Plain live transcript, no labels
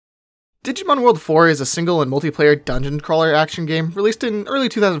Digimon World 4 is a single and multiplayer dungeon crawler action game released in early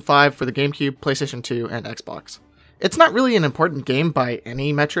 2005 for the GameCube, PlayStation 2, and Xbox. It's not really an important game by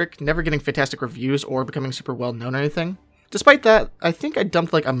any metric, never getting fantastic reviews or becoming super well known or anything. Despite that, I think I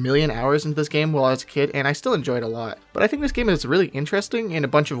dumped like 1,000,000 hours into this game while I was a kid, and I still enjoy it a lot. But I think this game is really interesting in a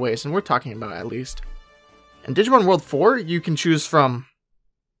bunch of ways, and we're talking about at least. In Digimon World 4, you can choose from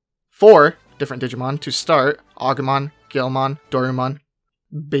 4 different Digimon to start: Agumon, Guilmon, Dorumon,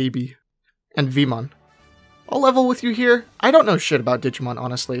 Baby, and Vmon. I'll level with you here. I don't know shit about Digimon,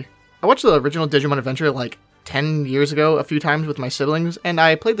 honestly. I watched the original Digimon Adventure like 10 years ago a few times with my siblings, and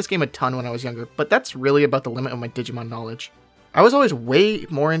I played this game a ton when I was younger, but that's really about the limit of my Digimon knowledge. I was always way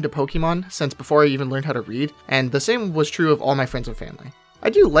more into Pokemon since before I even learned how to read, and the same was true of all my friends and family. I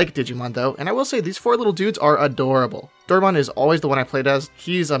do like Digimon though, and I will say these 4 little dudes are adorable. Dorumon is always the one I played as.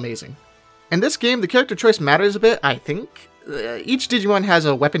 He's amazing. In this game, the character choice matters a bit, I think. Each Digimon has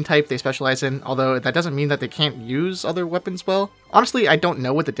a weapon type they specialize in, although that doesn't mean that they can't use other weapons well. Honestly, I don't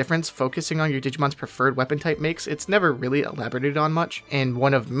know what the difference focusing on your Digimon's preferred weapon type makes. It's never really elaborated on much, and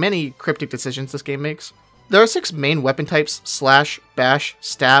one of many cryptic decisions this game makes. There are 6 main weapon types: Slash, Bash,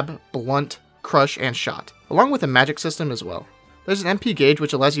 Stab, Blunt, Crush, and Shot, along with a magic system as well. There's an MP gauge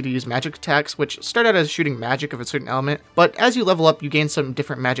which allows you to use magic attacks, which start out as shooting magic of a certain element, but as you level up you gain some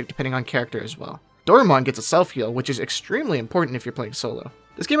different magic depending on character as well. Dorumon gets a self-heal, which is extremely important if you're playing solo.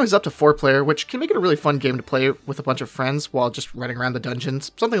 This game is up to 4 player, which can make it a really fun game to play with a bunch of friends while just running around the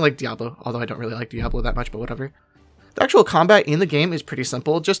dungeons, something like Diablo, although I don't really like Diablo that much, but whatever. The actual combat in the game is pretty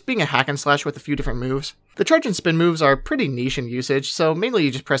simple, just being a hack and slash with a few different moves. The charge and spin moves are pretty niche in usage, so mainly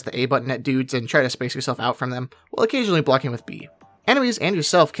you just press the A button at dudes and try to space yourself out from them, while occasionally blocking with B. Enemies and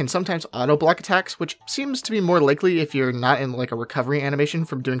yourself can sometimes auto-block attacks, which seems to be more likely if you're not in like a recovery animation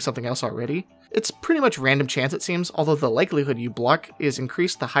from doing something else already. It's pretty much random chance it seems, although the likelihood you block is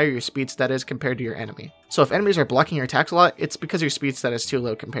increased the higher your speed stat is compared to your enemy. So if enemies are blocking your attacks a lot, it's because your speed stat is too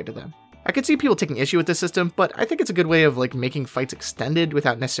low compared to them. I could see people taking issue with this system, but I think it's a good way of like making fights extended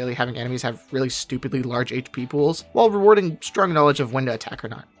without necessarily having enemies have really stupidly large HP pools, while rewarding strong knowledge of when to attack or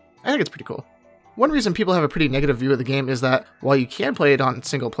not. I think it's pretty cool. One reason people have a pretty negative view of the game is that, while you can play it on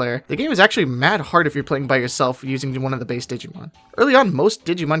single player, the game is actually mad hard if you're playing by yourself using one of the base Digimon. Early on, most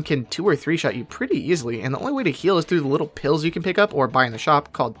Digimon can 2 or 3 shot you pretty easily, and the only way to heal is through the little pills you can pick up or buy in the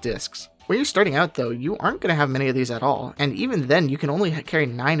shop called discs. When you're starting out though, you aren't going to have many of these at all, and even then you can only carry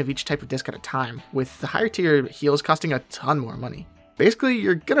 9 of each type of disc at a time, with the higher tier heals costing a ton more money. Basically,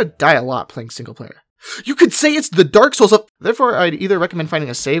 you're gonna die a lot playing single player. You could say it's the Dark Souls of... Therefore, I'd either recommend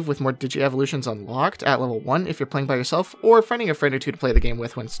finding a save with more Digi-Evolutions unlocked at level 1 if you're playing by yourself, or finding a friend or 2 to play the game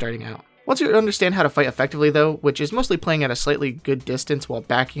with when starting out. Once you understand how to fight effectively though, which is mostly playing at a slightly good distance while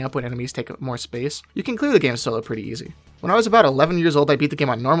backing up when enemies take up more space, you can clear the game solo pretty easy. When I was about 11 years old, I beat the game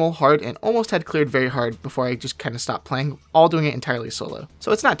on normal, hard, and almost had cleared very hard before I just kind of stopped playing, all doing it entirely solo.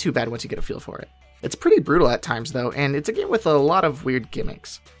 So it's not too bad once you get a feel for it. It's pretty brutal at times though, and it's a game with a lot of weird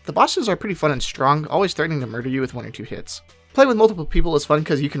gimmicks. The bosses are pretty fun and strong, always threatening to murder you with 1 or 2 hits. Playing with multiple people is fun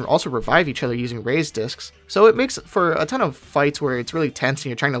because you can also revive each other using raised discs, so it makes for a ton of fights where it's really tense and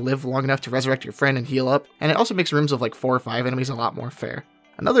you're trying to live long enough to resurrect your friend and heal up, and it also makes rooms of like 4 or 5 enemies a lot more fair.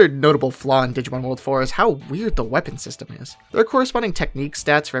 Another notable flaw in Digimon World 4 is how weird the weapon system is. There are corresponding technique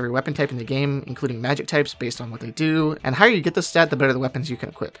stats for every weapon type in the game, including magic types based on what they do, and the higher you get the stat, the better the weapons you can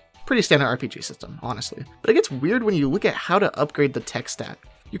equip. Pretty standard RPG system, honestly. But it gets weird when you look at how to upgrade the tech stat.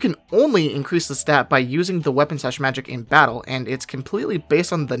 You can only increase the stat by using the weapon/magic in battle, and it's completely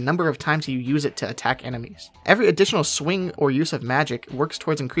based on the number of times you use it to attack enemies. Every additional swing or use of magic works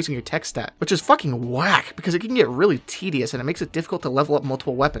towards increasing your tech stat, which is fucking whack because it can get really tedious and it makes it difficult to level up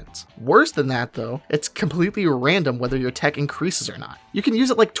multiple weapons. Worse than that though, it's completely random whether your tech increases or not. You can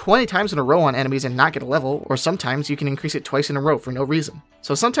use it like 20 times in a row on enemies and not get a level, or sometimes you can increase it twice in a row for no reason.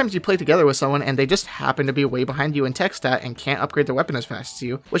 So sometimes you play together with someone and they just happen to be way behind you in tech stat and can't upgrade their weapon as fast as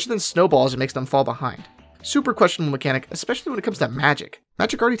you, which then snowballs and makes them fall behind. Super questionable mechanic, especially when it comes to magic.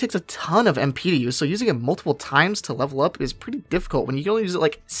 Magic already takes a ton of MP to use, so using it multiple times to level up is pretty difficult when you can only use it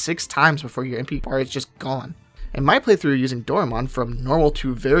like 6 times before your MP bar is just gone. In my playthrough using Dorumon from normal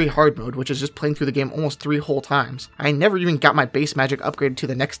to very hard mode, which is just playing through the game almost 3 whole times, I never even got my base magic upgraded to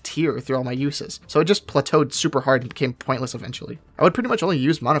the next tier through all my uses, so it just plateaued super hard and became pointless eventually. I would pretty much only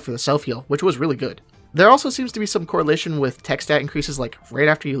use mana for the self-heal, which was really good. There also seems to be some correlation with tech stat increases like right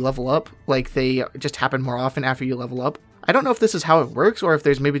after you level up, like they just happen more often after you level up. I don't know if this is how it works or if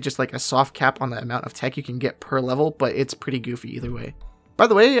there's maybe just like a soft cap on the amount of tech you can get per level, but it's pretty goofy either way. By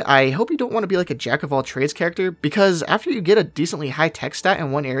the way, I hope you don't want to be like a jack of all trades character, because after you get a decently high tech stat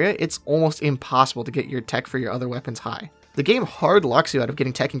in one area, it's almost impossible to get your tech for your other weapons high. The game hard locks you out of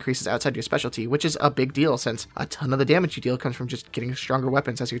getting tech increases outside your specialty, which is a big deal since a ton of the damage you deal comes from just getting stronger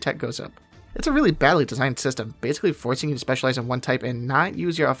weapons as your tech goes up. It's a really badly designed system, basically forcing you to specialize in one type and not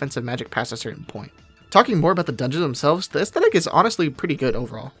use your offensive magic past a certain point. Talking more about the dungeons themselves, the aesthetic is honestly pretty good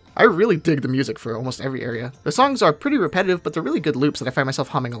overall. I really dig the music for almost every area. The songs are pretty repetitive, but they're really good loops that I find myself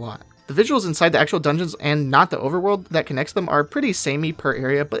humming a lot. The visuals inside the actual dungeons and not the overworld that connects them are pretty samey per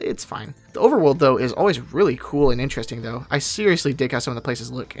area, but it's fine. The overworld though is always really cool and interesting though. I seriously dig how some of the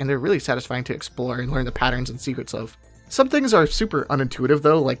places look, and they're really satisfying to explore and learn the patterns and secrets of. Some things are super unintuitive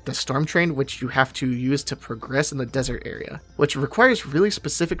though, like the storm train, which you have to use to progress in the desert area, which requires really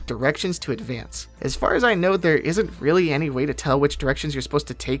specific directions to advance. As far as I know, there isn't really any way to tell which directions you're supposed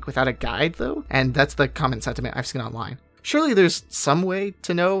to take without a guide though, and that's the common sentiment I've seen online. Surely there's some way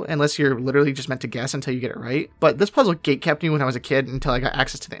to know, unless you're literally just meant to guess until you get it right, but this puzzle gatekept me when I was a kid until I got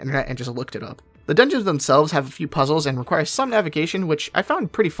access to the internet and just looked it up. The dungeons themselves have a few puzzles and require some navigation, which I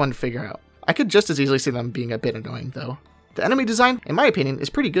found pretty fun to figure out. I could just as easily see them being a bit annoying though. The enemy design, in my opinion, is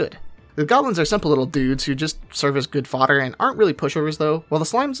pretty good. The goblins are simple little dudes who just serve as good fodder and aren't really pushovers though, while the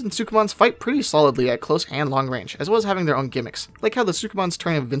slimes and sukumons fight pretty solidly at close and long range, as well as having their own gimmicks, like how the sukumons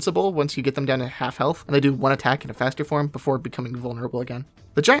turn invincible once you get them down to half health, and they do one attack in a faster form before becoming vulnerable again.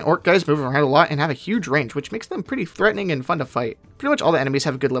 The giant orc guys move around a lot and have a huge range, which makes them pretty threatening and fun to fight. Pretty much all the enemies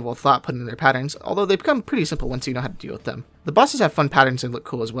have a good level of thought put in their patterns, although they become pretty simple once you know how to deal with them. The bosses have fun patterns and look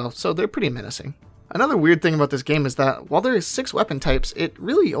cool as well, so they're pretty menacing. Another weird thing about this game is that while there are 6 weapon types, it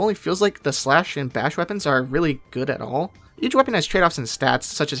really only feels like the slash and bash weapons are really good at all. Each weapon has trade-offs in stats,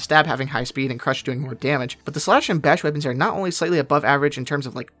 such as stab having high speed and crush doing more damage, but the slash and bash weapons are not only slightly above average in terms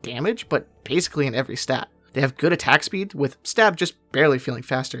of like damage, but basically in every stat. They have good attack speed, with stab just barely feeling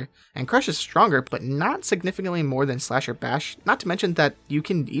faster, and crush is stronger, but not significantly more than slash or bash, not to mention that you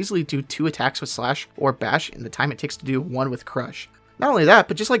can easily do 2 attacks with slash or bash in the time it takes to do 1 with crush. Not only that,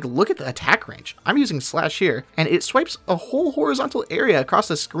 but just like look at the attack range. I'm using slash here, and it swipes a whole horizontal area across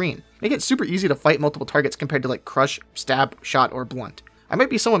the screen. Make it super easy to fight multiple targets compared to like crush, stab, shot, or blunt. I might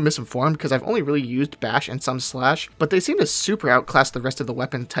be somewhat misinformed because I've only really used bash and some slash, but they seem to super outclass the rest of the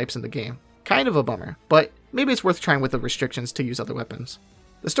weapon types in the game. Kind of a bummer, but maybe it's worth trying with the restrictions to use other weapons.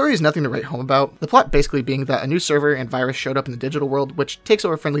 The story is nothing to write home about, the plot basically being that a new server and virus showed up in the digital world, which takes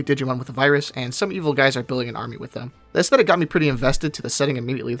over friendly Digimon with a virus, and some evil guys are building an army with them. The aesthetic got me pretty invested to the setting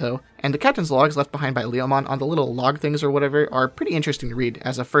immediately though, and the captain's logs left behind by Leomon on the little log things or whatever are pretty interesting to read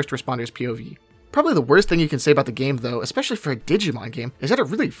as a first responder's POV. Probably the worst thing you can say about the game though, especially for a Digimon game, is that it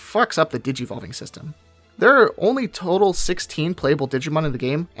really fucks up the digivolving system. There are only total 16 playable Digimon in the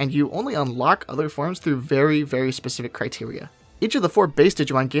game, and you only unlock other forms through very, very specific criteria. Each of the 4 base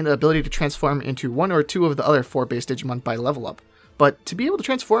Digimon gain the ability to transform into 1 or 2 of the other 4 base Digimon by level up. But to be able to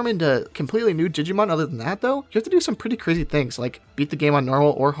transform into completely new Digimon other than that though, you have to do some pretty crazy things like beat the game on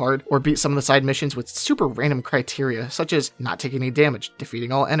normal or hard, or beat some of the side missions with super random criteria, such as not taking any damage,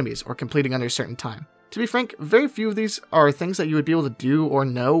 defeating all enemies, or completing under a certain time. To be frank, very few of these are things that you would be able to do or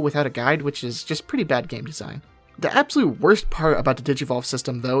know without a guide, which is just pretty bad game design. The absolute worst part about the Digivolve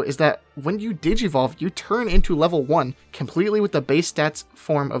system though is that when you Digivolve, you turn into level 1 completely with the base stats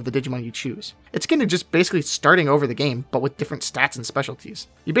form of the Digimon you choose. It's akin to just basically starting over the game, but with different stats and specialties.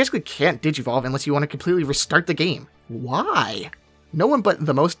 You basically can't Digivolve unless you want to completely restart the game. Why? No one but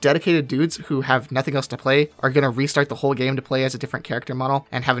the most dedicated dudes who have nothing else to play are going to restart the whole game to play as a different character model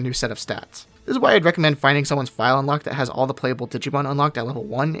and have a new set of stats. This is why I'd recommend finding someone's file unlocked that has all the playable Digimon unlocked at level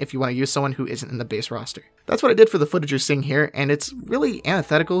 1 if you want to use someone who isn't in the base roster. That's what I did for the footage you're seeing here, and it's really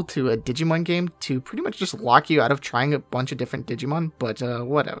antithetical to a Digimon game to pretty much just lock you out of trying a bunch of different Digimon, but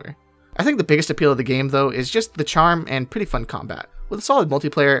whatever. I think the biggest appeal of the game though is just the charm and pretty fun combat, with a solid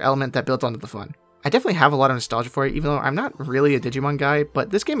multiplayer element that builds onto the fun. I definitely have a lot of nostalgia for it, even though I'm not really a Digimon guy, but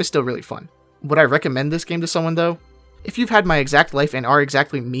this game is still really fun. Would I recommend this game to someone though? If you've had my exact life and are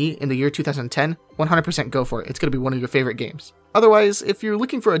exactly me in the year 2010, 100% go for it. It's going to be one of your favorite games. Otherwise, if you're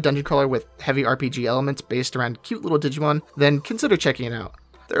looking for a dungeon crawler with heavy RPG elements based around cute little Digimon, then consider checking it out.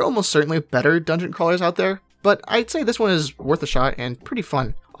 There are almost certainly better dungeon crawlers out there, but I'd say this one is worth a shot and pretty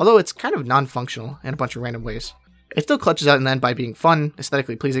fun, although it's kind of non-functional in a bunch of random ways. It still clutches out in the end by being fun,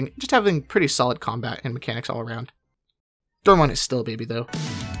 aesthetically pleasing, just having pretty solid combat and mechanics all around. Dormon is still a baby though.